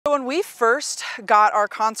When we first got our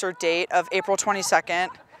concert date of April 22nd,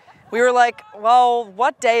 we were like, well,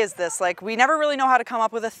 what day is this? Like, we never really know how to come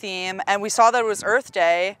up with a theme, and we saw that it was Earth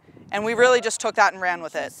Day, and we really just took that and ran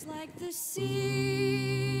with it. Like the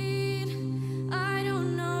seed, I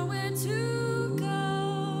don't know where to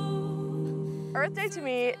go. Earth Day to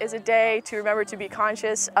me is a day to remember to be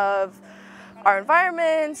conscious of our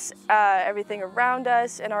environments, everything around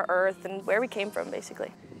us, and our Earth, and where we came from,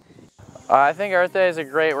 basically. I think Earth Day is a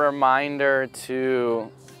great reminder to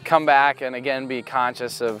come back and again be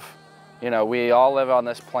conscious of, we all live on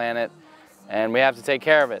this planet and we have to take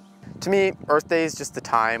care of it. To me, Earth Day is just the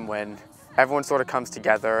time when everyone sort of comes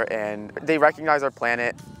together and they recognize our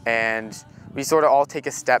planet, and we sort of all take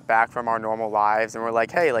a step back from our normal lives and we're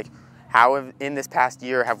like, hey, how in this past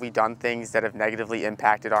year have we done things that have negatively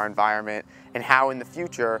impacted our environment, and how in the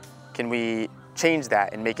future can we change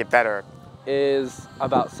that and make it better? Is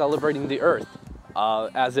about celebrating the earth,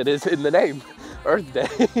 as it is in the name, Earth Day.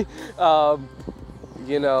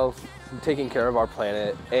 Taking care of our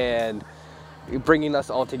planet and bringing us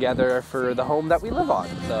all together for the home that we live on.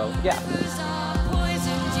 So, yeah.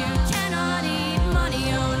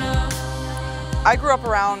 I grew up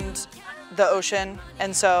around the ocean,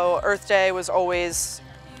 and so Earth Day was always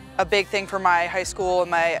a big thing for my high school and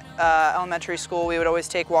my elementary school. We would always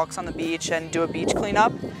take walks on the beach and do a beach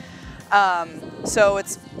cleanup. So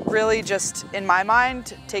it's really just, in my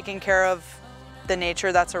mind, taking care of the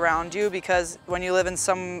nature that's around you, because when you live in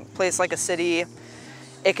some place like a city,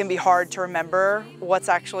 it can be hard to remember what's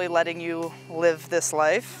actually letting you live this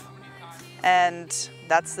life. And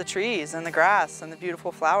that's the trees and the grass and the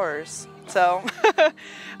beautiful flowers. So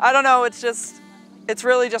I don't know, it's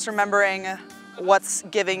really just remembering what's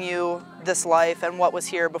giving you this life and what was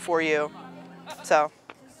here before you. So,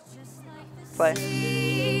 play.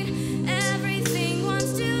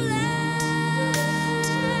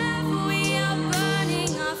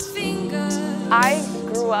 I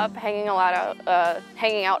grew up hanging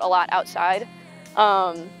out a lot outside,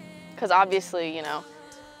 because obviously,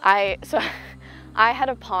 I had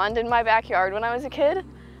a pond in my backyard when I was a kid.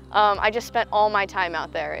 I just spent all my time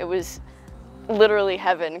out there. It was literally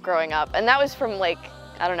heaven growing up, and that was from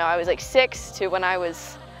I was 6 to when I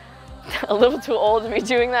was a little too old to be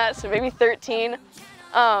doing that, so maybe 13.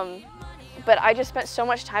 But I just spent so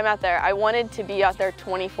much time out there. I wanted to be out there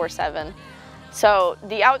 24/7. So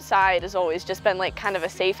the outside has always just been kind of a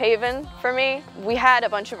safe haven for me. We had a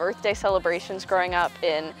bunch of Earth Day celebrations growing up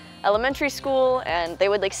in elementary school, and they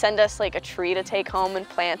would send us a tree to take home and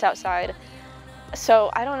plant outside.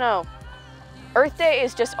 So I don't know. Earth Day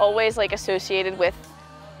is just always associated with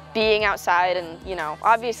being outside, and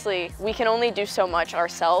obviously we can only do so much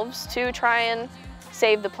ourselves to try and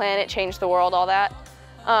save the planet, change the world, all that.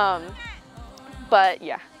 But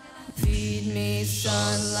yeah. Feed me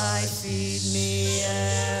sunlight, feed me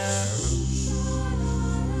air.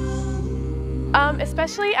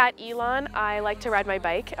 Especially at Elon, I like to ride my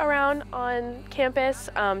bike around on campus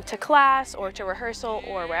to class or to rehearsal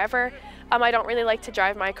or wherever. I don't really like to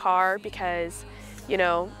drive my car because,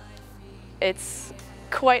 it's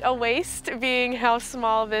quite a waste being how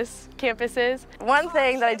small this campus is. One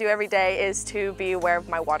thing that I do every day is to be aware of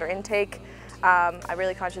my water intake. I'm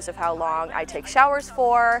really conscious of how long I take showers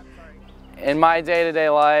for. In my day-to-day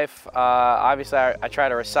life, obviously I try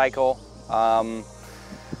to recycle,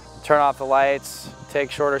 turn off the lights, take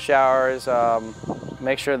shorter showers,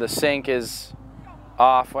 make sure the sink is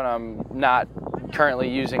off when I'm not currently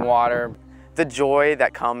using water. The joy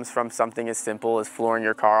that comes from something as simple as flooring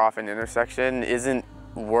your car off an intersection isn't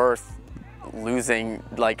worth losing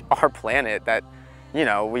our planet that,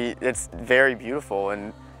 it's very beautiful,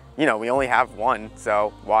 and we only have one,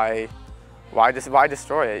 so why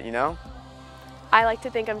destroy it, I like to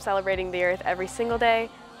think I'm celebrating the earth every single day,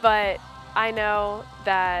 but I know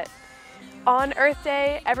that on Earth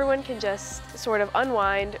Day, everyone can just sort of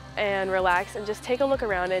unwind and relax and just take a look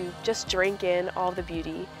around and just drink in all the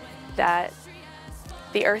beauty that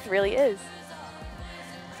the earth really is.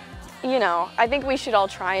 I think we should all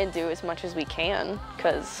try and do as much as we can,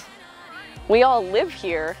 because we all live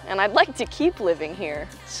here, and I'd like to keep living here,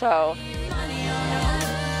 so.